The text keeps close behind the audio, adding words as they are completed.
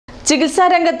ചികിത്സാ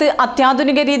രംഗത്ത്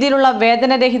അത്യാധുനിക രീതിയിലുള്ള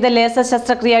വേദനരഹിത ലേസർ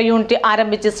ശസ്ത്രക്രിയാ യൂണിറ്റ്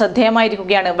ആരംഭിച്ച്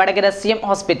ശ്രദ്ധേയമായിരിക്കുകയാണ് വടകര CM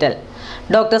ഹോസ്പിറ്റൽ.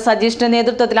 ഡോക്ടർ സജീഷിന്റെ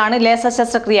നേതൃത്വത്തിലാണ് ലേസർ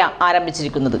ശസ്ത്രക്രിയ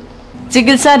ആരംഭിച്ചിരിക്കുന്നത്.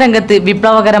 ചികിത്സാ രംഗത്ത്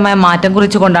വിപ്ലവകരമായ മാറ്റം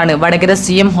കുറിച്ചുകൊണ്ടാണ് വടകര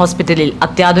CM ഹോസ്പിറ്റലിൽ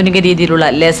അത്യാധുനിക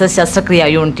രീതിയിലുള്ള ലേസർ ശസ്ത്രക്രിയാ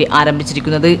യൂണിറ്റ്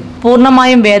ആരംഭിച്ചിരിക്കുന്നത്.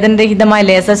 പൂർണ്ണമായും വേദനരഹിതമായ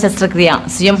ലേസർ ശസ്ത്രക്രിയ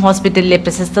CM ഹോസ്പിറ്റലിലെ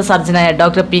പ്രശസ്ത സർജനായ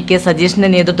ഡോക്ടർ PK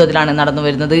സജീഷിന്റെ നേതൃത്വത്തിലാണ്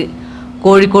നടന്നുവരുന്നത്.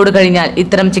 കോഴിക്കോട് കഴിഞ്ഞാൽ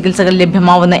ഇത്തരം ചികിത്സകൾ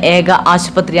ലഭ്യമാവുന്ന ഏക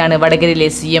ആശുപത്രിയാണ് വടകരയിലെ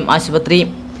CM ആശുപത്രി.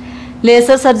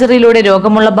 ലേസർ സർജറിയിലൂടെ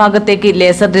രോഗമുള്ള ഭാഗത്തേക്ക്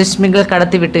ലേസർ രശ്മികൾ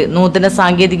കടത്തിവിട്ട് നൂതന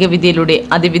സാങ്കേതിക വിദ്യയിലൂടെ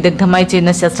അതിവിദഗ്ധമായി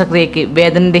ചെയ്യുന്ന ശസ്ത്രക്രിയയ്ക്ക്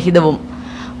വേദനരഹിതവും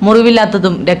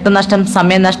മുറിവില്ലാത്തതും രക്തനഷ്ടം,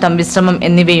 സമയനഷ്ടം, വിശ്രമം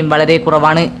എന്നിവയും വളരെ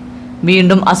കുറവാണ്.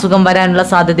 വീണ്ടും അസുഖം വരാനുള്ള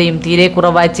സാധ്യതയും തീരെ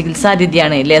കുറവായ ചികിത്സാ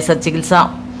രീതിയാണ് ലേസർ ചികിത്സ.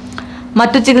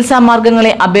 മറ്റു ചികിത്സാ മാർഗങ്ങളെ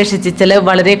അപേക്ഷിച്ച് ചെലവ്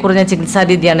വളരെ കുറഞ്ഞ ചികിത്സാ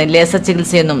രീതിയാണ് laser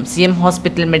ചികിത്സയെന്നും CM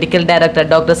hospital medical director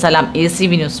doctor സലാം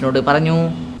ACV ന്യൂസിനോട് പറഞ്ഞു.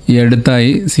 ഈ അടുത്തായി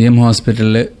CM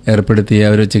ഹോസ്പിറ്റലിൽ ഏർപ്പെടുത്തിയ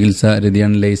ഒരു ചികിത്സാ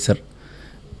രീതിയാണ് ലേസർ.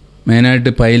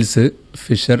 മെയിനായിട്ട് പൈൽസ്,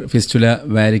 ഫിസ്റ്റുല,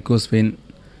 വാരിക്കോസ് വെയിൻ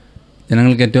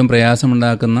ജനങ്ങൾക്ക് ഏറ്റവും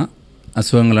പ്രയാസമുണ്ടാക്കുന്ന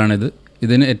അസുഖങ്ങളാണിത്.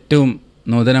 ഇതിന് ഏറ്റവും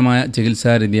നൂതനമായ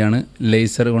ചികിത്സാ രീതിയാണ്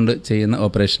ലേസർ കൊണ്ട് ചെയ്യുന്ന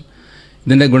ഓപ്പറേഷൻ.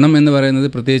 ഇതിൻ്റെ ഗുണം എന്ന് പറയുന്നത്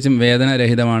പ്രത്യേകിച്ചും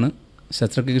വേദനരഹിതമാണ്.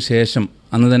 ശസ്ത്രക്രിയയ്ക്ക് ശേഷം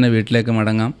അന്ന് തന്നെ വീട്ടിലേക്ക്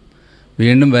മടങ്ങാം.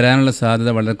 വീണ്ടും വരാനുള്ള സാധ്യത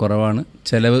വളരെ കുറവാണ്.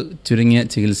 ചെലവ് ചുരുങ്ങിയ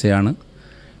ചികിത്സയാണ്.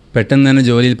 പെട്ടെന്ന് തന്നെ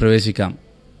ജോലിയിൽ പ്രവേശിക്കാം.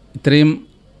 ഇത്രയും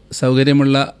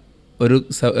സൗകര്യമുള്ള ഒരു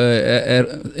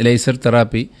ലേസർ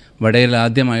തെറാപ്പി വടകരയിൽ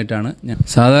ആദ്യമായിട്ടാണ്.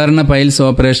 സാധാരണ പൈൽസ്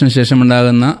ഓപ്പറേഷന്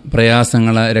ശേഷമുണ്ടാകുന്ന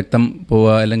പ്രയാസങ്ങൾ, രക്തം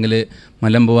പോവുക അല്ലെങ്കിൽ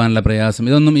മലം പോകാനുള്ള പ്രയാസം,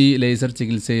 ഇതൊന്നും ഈ ലേസർ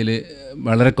ചികിത്സയിൽ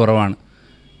വളരെ കുറവാണ്.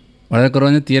 വളരെ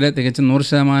കുറഞ്ഞ തികച്ചും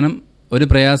 100% ഒരു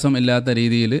പ്രയാസം ഇല്ലാത്ത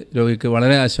രീതിയിൽ രോഗിക്ക്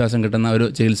വളരെ ആശ്വാസം കിട്ടുന്ന ഒരു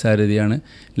ചികിത്സാ രീതിയാണ്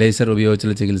ലേസർ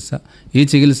ഉപയോഗിച്ചുള്ള ചികിത്സ. ഈ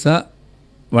ചികിത്സ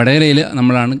വടകരയിൽ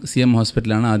നമ്മളാണ് CM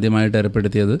ഹോസ്പിറ്റലാണ് ആദ്യമായിട്ട്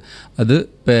ഏർപ്പെടുത്തിയത്. അത്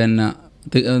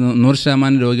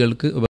 100% രോഗികൾക്ക്